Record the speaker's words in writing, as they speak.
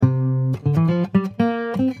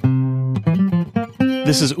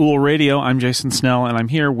This is UL Radio. I'm Jason Snell, and I'm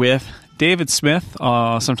here with David Smith,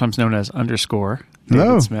 sometimes known as _ David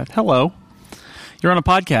Hello. Smith. Hello. You're on a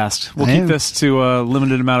podcast. We'll keep this to a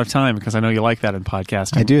limited amount of time because I know you like that in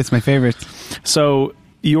podcasting. I do. It's my favorite. So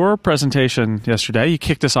your presentation yesterday, you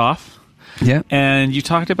kicked us off. Yeah. And you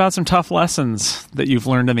talked about some tough lessons that you've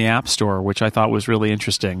learned in the App Store, which I thought was really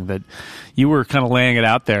interesting, that you were kind of laying it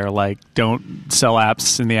out there, like, don't sell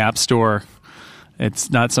apps in the App Store.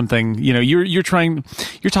 It's not something, your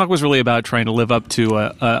talk was really about trying to live up to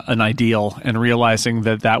an ideal and realizing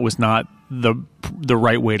that was not the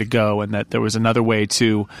right way to go, and that there was another way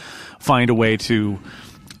to find a way to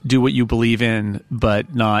do what you believe in,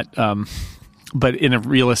 but not, but in a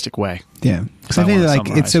realistic way. Yeah. Because I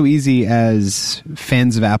think it's so easy as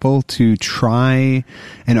fans of Apple to try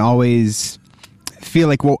and always feel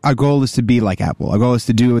like, well, our goal is to be like Apple. Our goal is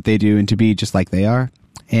to do what they do and to be just like they are.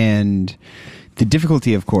 And the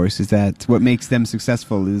difficulty, of course, is that what makes them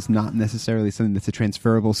successful is not necessarily something that's a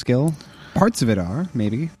transferable skill. Parts of it are,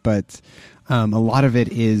 maybe, but a lot of it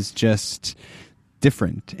is just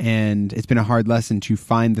different. And it's been a hard lesson to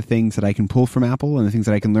find the things that I can pull from Apple and the things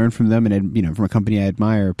that I can learn from them and, from a company I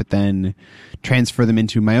admire, but then transfer them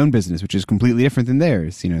into my own business, which is completely different than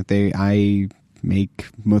theirs. I make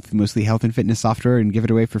mostly health and fitness software and give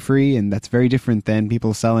it away for free, and that's very different than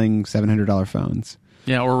people selling $700 phones.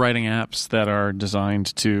 Yeah, or writing apps that are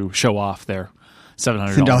designed to show off their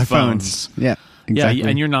 $700 phones. Yeah, exactly. Yeah,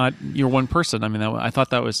 and you're one person. I mean, I thought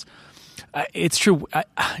that was, it's true.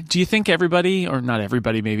 Do you think everybody, or not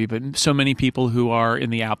everybody maybe, but so many people who are in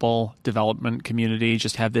the Apple development community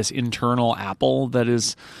just have this internal Apple that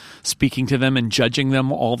is speaking to them and judging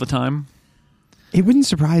them all the time? It wouldn't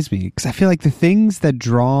surprise me, because I feel like the things that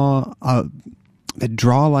draw a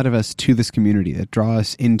lot of us to this community, that draw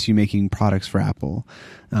us into making products for Apple.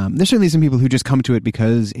 There's certainly some people who just come to it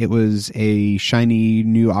because it was a shiny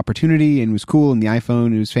new opportunity and was cool, and the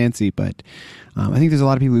iPhone, it was fancy. But I think there's a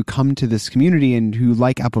lot of people who come to this community and who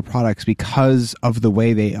like Apple products because of the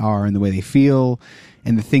way they are and the way they feel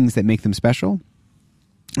and the things that make them special.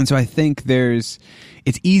 And so I think it's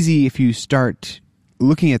easy if you start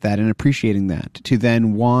looking at that and appreciating that to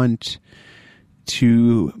then want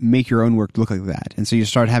to make your own work look like that. And so you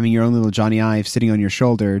start having your own little Johnny Ive sitting on your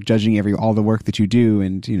shoulder, judging all the work that you do,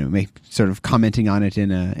 and sort of commenting on it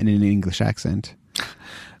in an English accent.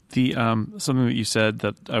 The something that you said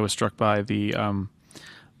that I was struck by, the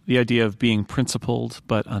idea of being principled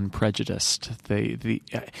but unprejudiced.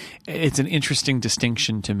 It's an interesting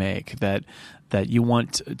distinction to make, that you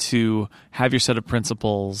want to have your set of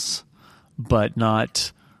principles, but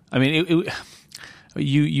not. I mean,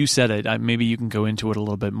 You said it. Maybe you can go into it a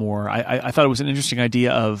little bit more. I thought it was an interesting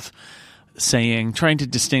idea of trying to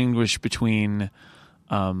distinguish between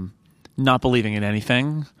not believing in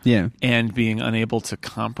anything, and being unable to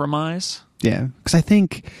compromise. Yeah, because I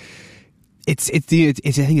think I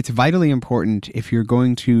think it's vitally important if you're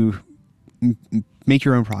going to make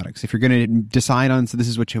your own products. If you're going to decide on this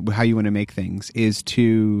is how you want to make things, is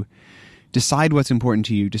to decide what's important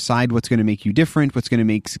to you, decide what's going to make you different, what's going to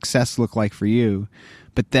make success look like for you,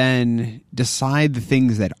 but then decide the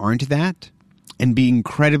things that aren't that, and be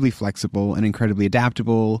incredibly flexible and incredibly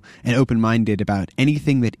adaptable and open-minded about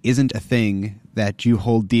anything that isn't a thing that you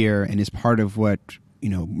hold dear and is part of what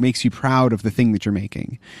makes you proud of the thing that you're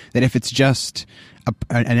making. That if it's just a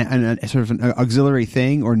sort of an auxiliary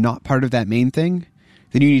thing or not part of that main thing,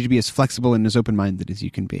 then you need to be as flexible and as open-minded as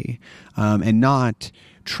you can be, and not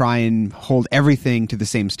try and hold everything to the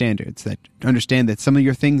same standards. That understand that some of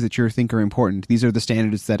your things that you think are important, these are the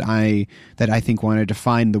standards that I think want to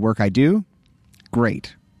define the work I do.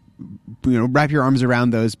 Great. Wrap your arms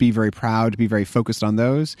around those, be very proud, be very focused on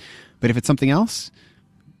those. But if it's something else,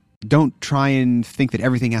 don't try and think that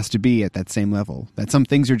everything has to be at that same level. That some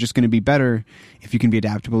things are just going to be better if you can be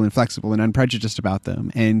adaptable and flexible and unprejudiced about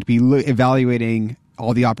them, and be evaluating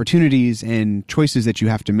all the opportunities and choices that you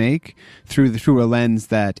have to make through a lens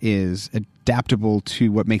that is adaptable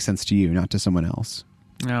to what makes sense to you, not to someone else.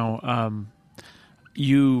 Now,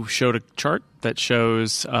 you showed a chart that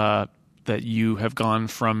shows that you have gone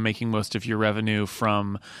from making most of your revenue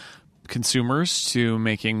from consumers to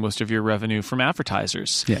making most of your revenue from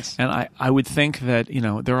advertisers. Yes. And I would think that,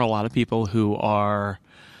 there are a lot of people who are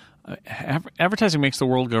advertising makes the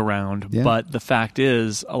world go round, but the fact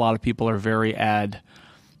is a lot of people are very ad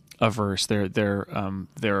averse. They're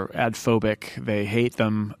ad phobic. They hate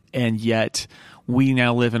them, and yet we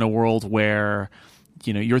now live in a world where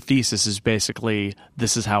your thesis is basically,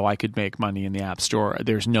 this is how I could make money in the App Store.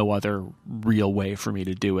 There's no other real way for me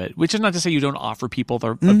to do it, which is not to say you don't offer people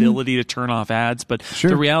the ability to turn off ads, but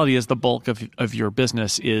the reality is the bulk of your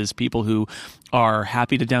business is people who are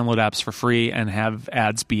happy to download apps for free and have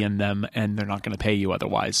ads be in them, and they're not going to pay you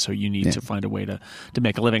otherwise. So you need to find a way to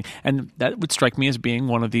make a living. And that would strike me as being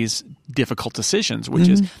one of these difficult decisions, which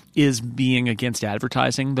is being against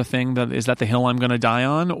advertising the thing is that the hill I'm going to die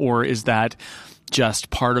on, or is that just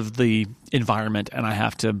part of the environment and I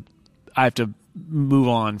have to move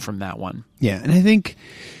on from that one? Yeah. And I think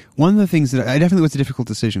one of the things that I definitely was a difficult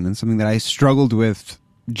decision, and something that I struggled with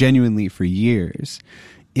genuinely for years,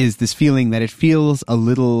 is this feeling that it feels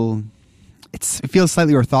slightly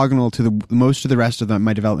orthogonal to most of the rest of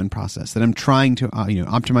my development process, that I'm trying to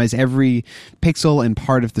optimize every pixel and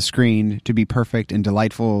part of the screen to be perfect and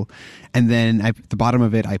delightful, and then at the bottom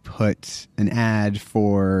of it I put an ad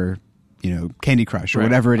for Candy Crush or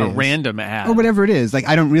whatever it is. A random ad. Or whatever it is. Like,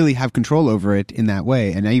 I don't really have control over it in that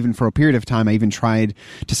way. And even for a period of time, I even tried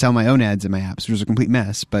to sell my own ads in my apps, which was a complete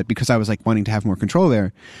mess, but because I was like wanting to have more control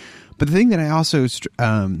there. But the thing that I also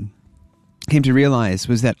came to realize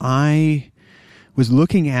was that I was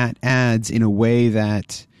looking at ads in a way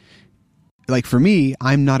that, like, for me,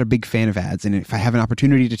 I'm not a big fan of ads. And if I have an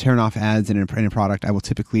opportunity to turn off ads in a product, I will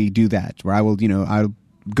typically do that, where I'll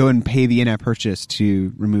go and pay the in-app purchase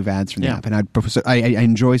to remove ads from the app. And I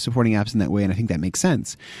enjoy supporting apps in that way, and I think that makes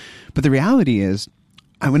sense. But the reality is,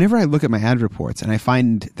 whenever I look at my ad reports and I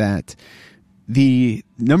find that the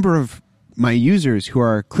number of my users who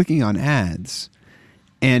are clicking on ads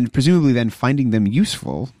and presumably then finding them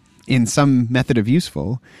useful in some method of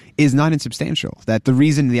useful is not insubstantial. That the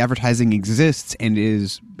reason the advertising exists and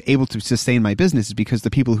is able to sustain my business is because the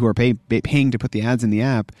people who are paying to put the ads in the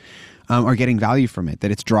app are getting value from it, that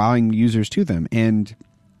it's drawing users to them. And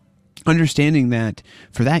understanding that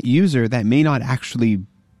for that user, that may not actually,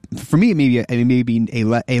 for me, it may be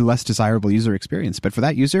a less desirable user experience, but for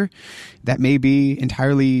that user, that may be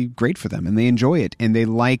entirely great for them, and they enjoy it, and they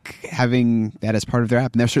like having that as part of their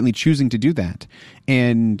app, and they're certainly choosing to do that.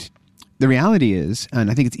 And the reality is,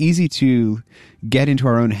 and I think it's easy to get into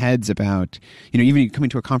our own heads about, even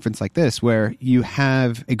coming to a conference like this, where you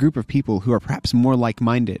have a group of people who are perhaps more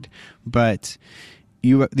like-minded, but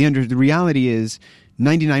the reality is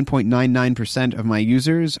 99.99% of my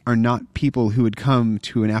users are not people who would come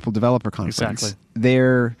to an Apple developer conference. Exactly.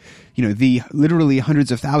 They're, the literally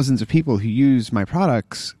hundreds of thousands of people who use my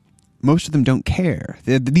products. Most of them don't care.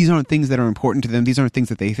 These aren't things that are important to them. These aren't things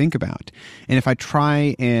that they think about. And if I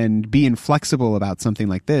try and be inflexible about something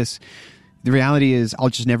like this, the reality is I'll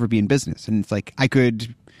just never be in business. And it's like, I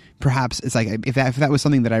could perhaps, it's like, if that was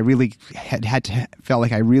something that I really felt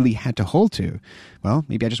like I really had to hold to, well,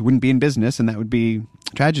 maybe I just wouldn't be in business, and that would be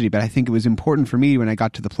a tragedy. But I think it was important for me when I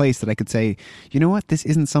got to the place that I could say, you know what, this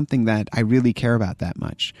isn't something that I really care about that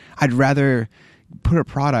much. I'd rather put a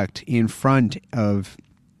product in front of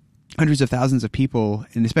hundreds of thousands of people,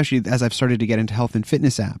 and especially as I've started to get into health and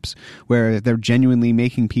fitness apps, where they're genuinely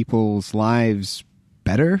making people's lives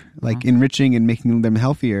better, like enriching and making them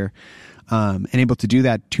healthier, and able to do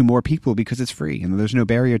that to more people because it's free and there's no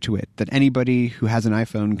barrier to it, that anybody who has an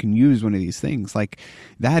iPhone can use one of these things. Like,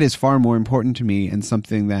 that is far more important to me, and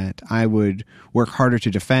something that I would work harder to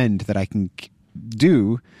defend that I can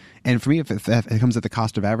do. And for me, if it comes at the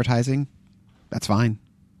cost of advertising, that's fine.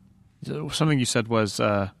 Something you said was,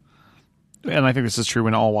 and I think this is true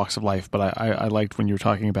in all walks of life, but I liked when you were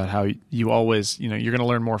talking about how you always, you're going to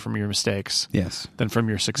learn more from your mistakes than from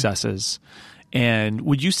your successes. And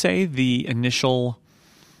would you say the initial,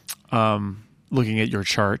 looking at your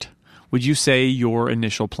chart, would you say your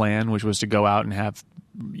initial plan, which was to go out and have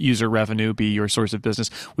user revenue be your source of business,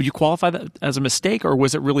 would you qualify that as a mistake, or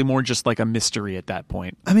was it really more just like a mystery at that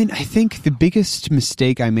point? I mean, I think the biggest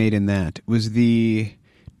mistake I made in that was the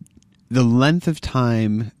length of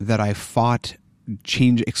time that I fought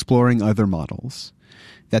exploring other models.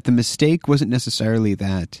 That the mistake wasn't necessarily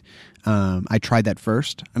that I tried that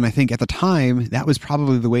first. And I think at the time, that was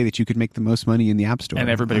probably the way that you could make the most money in the App Store. And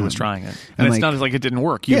everybody was trying it. And it's not like it didn't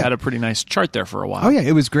work. You had a pretty nice chart there for a while. Oh, yeah.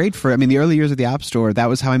 It was great the early years of the App Store, that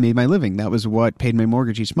was how I made my living. That was what paid my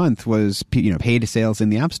mortgage each month, was paid sales in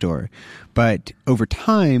the App Store. But over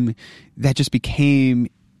time, that just became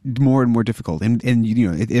more and more difficult. And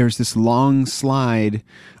there's this long slide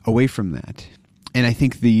away from that. And I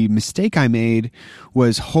think the mistake I made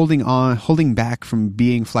was holding back from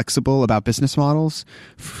being flexible about business models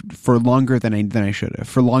for longer than I should have,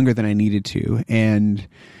 for longer than I needed to. And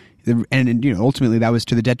ultimately that was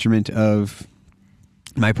to the detriment of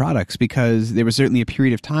my products, because there was certainly a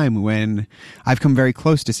period of time when I've come very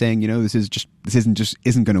close to saying, this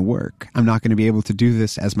isn't going to work. I'm not going to be able to do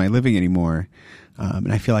this as my living anymore.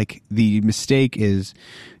 And I feel like the mistake is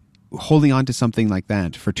holding on to something like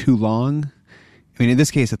that for too long. I mean, in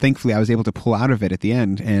this case, thankfully, I was able to pull out of it at the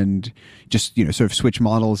end and just, sort of switch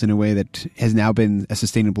models in a way that has now been a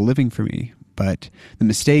sustainable living for me. But the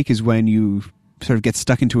mistake is when you sort of get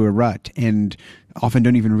stuck into a rut and often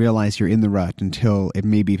don't even realize you're in the rut until it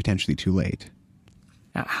may be potentially too late.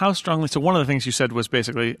 Now, how strongly? So one of the things you said was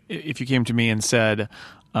basically, if you came to me and said,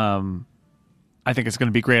 I think it's going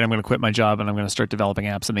to be great, I'm going to quit my job and I'm going to start developing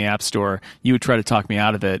apps in the App Store, you would try to talk me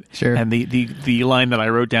out of it. Sure. And the line that I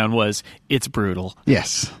wrote down was, it's brutal.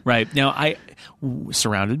 Yes. Right. Now, I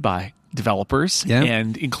surrounded by developers, yeah,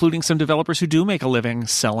 and including some developers who do make a living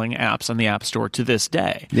selling apps on the App Store to this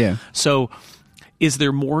day. Yeah. So is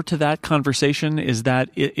there more to that conversation? Is it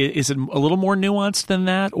a little more nuanced than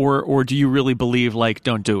that, or do you really believe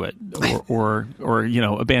don't do it, or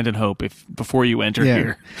abandon hope before you enter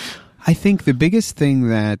here? I think the biggest thing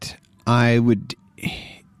that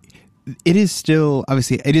it is still,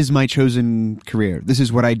 obviously, it is my chosen career. This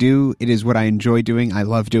is what I do. It is what I enjoy doing. I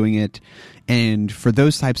love doing it. And for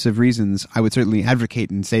those types of reasons, I would certainly advocate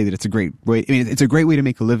and say that it's a great way. I mean, it's a great way to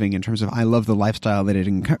make a living in terms of I love the lifestyle that it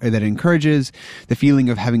encourages, the feeling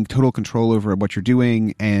of having total control over what you're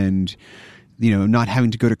doing, and not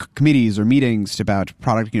having to go to committees or meetings about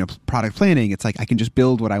product planning. It's like I can just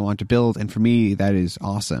build what I want to build, and for me, that is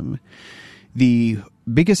awesome. The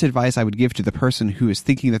biggest advice I would give to the person who is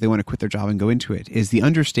thinking that they want to quit their job and go into it is the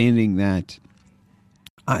understanding that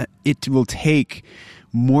it will take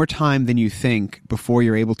more time than you think before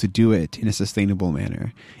you're able to do it in a sustainable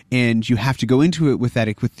manner. And you have to go into it with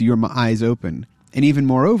your eyes open. And even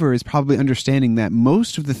moreover is probably understanding that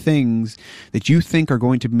most of the things that you think are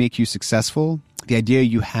going to make you successful, the idea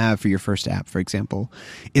you have for your first app, for example,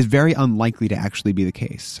 is very unlikely to actually be the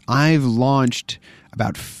case. I've launched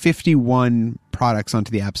about 51 products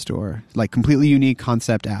onto the App Store, completely unique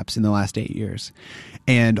concept apps in the last 8 years.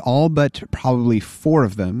 And all but probably 4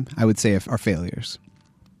 of them, I would say, are failures.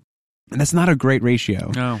 And that's not a great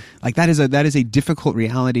ratio. No. That is a difficult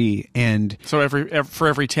reality. And so for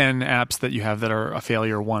every 10 apps that you have that are a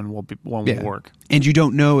failure, one will work. And you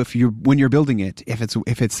don't know when you're building it, if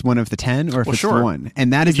it's one of the 10 or if it's the one.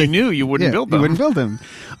 And that is, if you knew, you wouldn't build them. You wouldn't build them.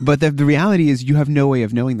 But the reality is you have no way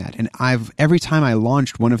of knowing that. And every time I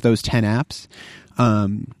launched one of those 10 apps,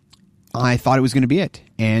 I thought it was going to be it,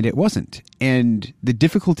 and it wasn't. And the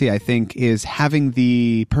difficulty, I think, is having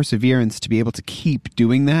the perseverance to be able to keep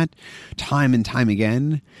doing that time and time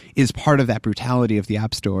again is part of that brutality of the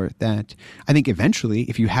App Store that I think eventually,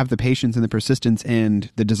 if you have the patience and the persistence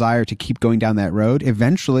and the desire to keep going down that road,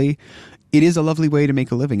 eventually it is a lovely way to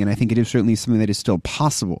make a living. And I think it is certainly something that is still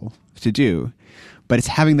possible to do. But it's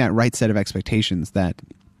having that right set of expectations that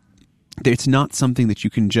it's not something that you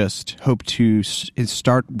can just hope to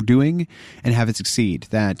start doing and have it succeed.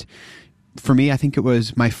 That, for me, I think it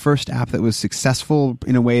was my first app that was successful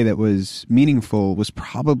in a way that was meaningful was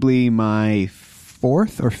probably my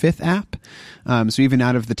 4th or 5th app. So even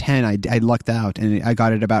out of the 10, I lucked out, and I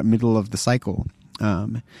got it about middle of the cycle.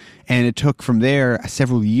 And it took from there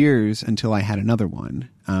several years until I had another one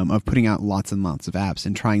of putting out lots and lots of apps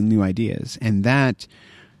and trying new ideas. And that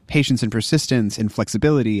patience and persistence and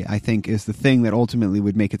flexibility, I think, is the thing that ultimately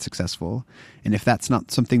would make it successful. And if that's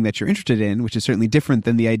not something that you're interested in, which is certainly different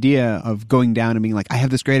than the idea of going down and being like, I have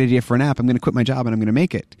this great idea for an app, I'm going to quit my job and I'm going to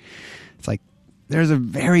make it. It's like, there's a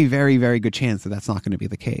very, very, very good chance that that's not going to be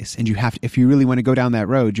the case. And if you really want to go down that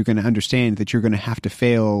road, you're going to understand that you're going to have to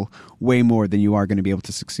fail way more than you are going to be able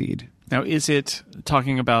to succeed. Now, is it,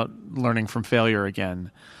 talking about learning from failure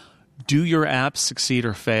again, do your apps succeed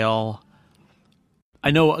or fail? I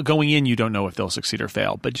know going in, you don't know if they'll succeed or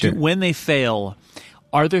fail, but sure. When they fail,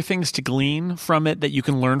 are there things to glean from it that you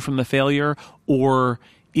can learn from the failure, or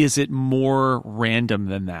is it more random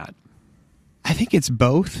than that? I think it's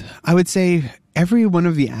both. I would say every one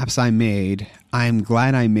of the apps I made, I'm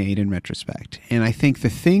glad I made in retrospect. And I think the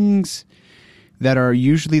things that are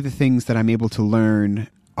usually the things that I'm able to learn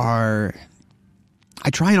are, I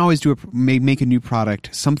try and always make a new product,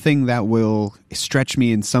 something that will stretch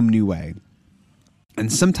me in some new way.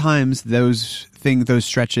 And sometimes those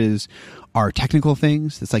stretches are technical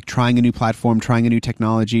things. It's like trying a new platform, trying a new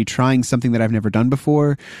technology, trying something that I've never done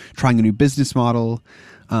before, trying a new business model.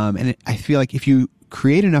 And I feel like if you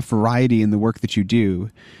create enough variety in the work that you do,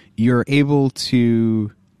 you're able to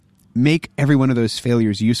make every one of those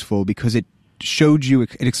failures useful because it showed you,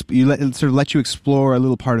 it sort of let you explore a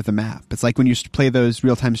little part of the map. It's like when you play those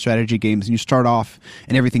real-time strategy games and you start off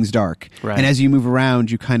and everything's dark, right. And as you move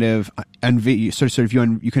around, you kind of you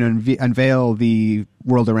can unveil the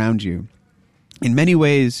world around you. In many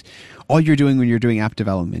ways, all you're doing when you're doing app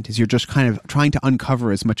development is you're just kind of trying to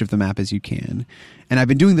uncover as much of the map as you can. And I've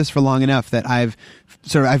been doing this for long enough that I've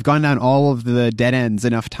gone down all of the dead ends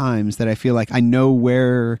enough times that I feel like I know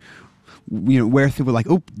where things were like,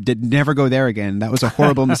 oh, never go there again. That was a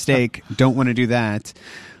horrible mistake. Don't want to do that.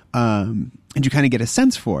 And you kind of get a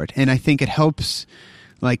sense for it. And I think it helps.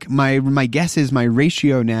 Like my guess is my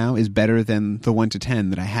ratio now is better than the 1 to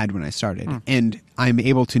 10 that I had when I started. And I'm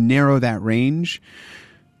able to narrow that range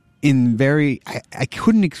I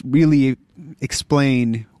couldn't really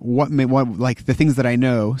explain what like the things that I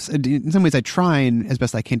know. In some ways I try and as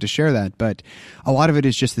best I can to share that, but a lot of it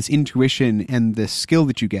is just this intuition and the skill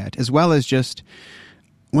that you get, as well as just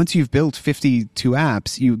once you've built 52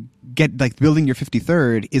 apps, you get like building your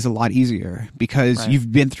 53rd is a lot easier because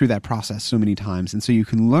you've been through that process so many times. And so you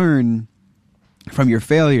can learn from your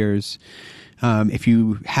failures if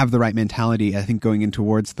you have the right mentality, I think, going in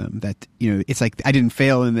towards them. That, it's like I didn't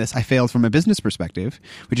fail in this. I failed from a business perspective,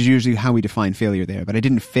 which is usually how we define failure there. But I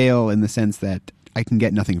didn't fail in the sense that I can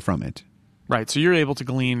get nothing from it. Right. So you're able to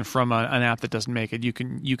glean from an app that doesn't make it. You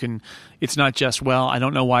can. It's not just, well, I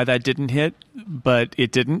don't know why that didn't hit, but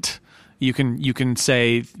it didn't. You can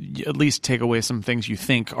say, at least take away some things you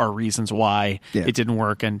think are reasons why it didn't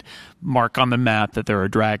work, and mark on the map that there are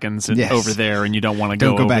dragons over there, and you don't want to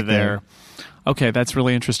go over back there. Okay, that's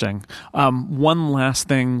really interesting. One last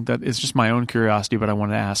thing that is just my own curiosity, but I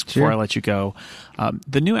wanted to ask before I let you go.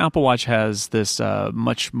 The new Apple Watch has this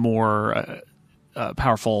much more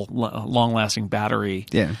powerful, long-lasting battery.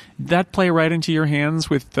 Yeah, that play right into your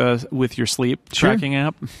hands with your sleep tracking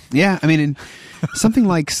app. Yeah, I mean, something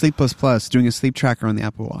like Sleep++, doing a sleep tracker on the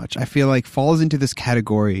Apple Watch, I feel like falls into this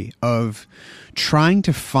category of trying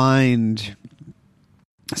to find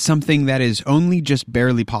something that is only just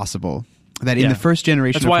barely possible. That in the first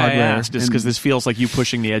generation That's of hardware... That's why I asked, is because this feels like you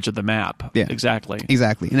pushing the edge of the map. Yeah, Exactly.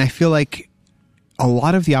 And I feel like a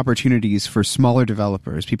lot of the opportunities for smaller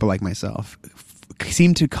developers, people like myself,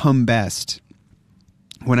 seem to come best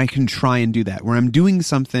when I can try and do that, where I'm doing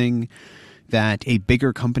something that a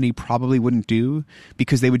bigger company probably wouldn't do,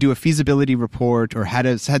 because they would do a feasibility report or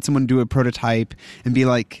had someone do a prototype and be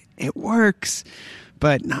like, it works,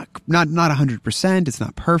 but not 100%. It's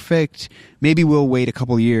not perfect. Maybe we'll wait a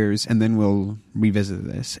couple years and then we'll revisit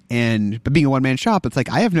this. But being a one-man shop, it's like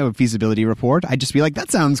I have no feasibility report. I'd just be like, that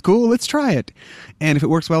sounds cool. Let's try it. And if it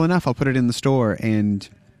works well enough, I'll put it in the store. And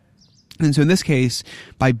so in this case,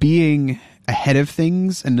 by being ahead of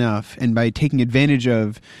things enough and by taking advantage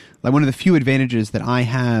of, like, one of the few advantages that I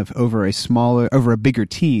have over a bigger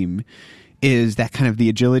team is that kind of the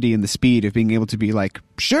agility and the speed of being able to be like,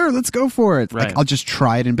 sure, let's go for it. Right. Like, I'll just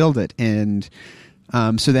try it and build it. And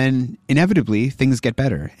so then inevitably things get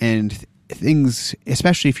better. And things,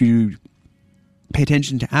 especially if you pay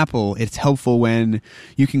attention to Apple, it's helpful when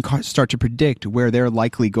you can start to predict where they're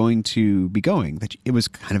likely going to be going. That it was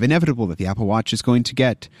kind of inevitable that the Apple Watch is going to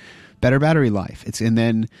get better battery life. And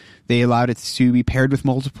then they allowed it to be paired with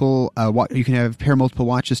multiple. You can pair multiple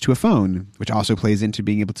watches to a phone, which also plays into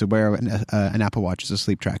being able to wear an Apple Watch as a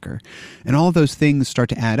sleep tracker. And all of those things start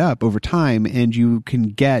to add up over time, and you can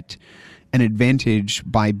get an advantage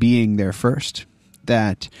by being there first.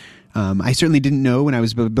 That I certainly didn't know when I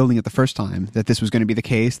was building it the first time that this was going to be the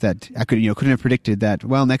case. That I couldn't have predicted that.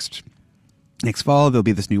 Well, next fall there'll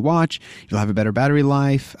be this new watch. You'll have a better battery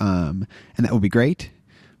life, and that will be great.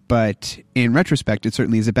 But in retrospect, it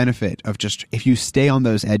certainly is a benefit of just, if you stay on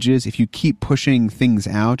those edges, if you keep pushing things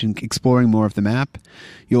out and exploring more of the map,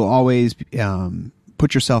 you'll always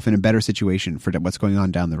put yourself in a better situation for what's going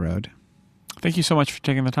on down the road. Thank you so much for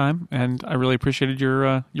taking the time, and I really appreciated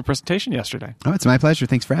your presentation yesterday. Oh, it's my pleasure.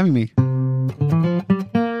 Thanks for having me.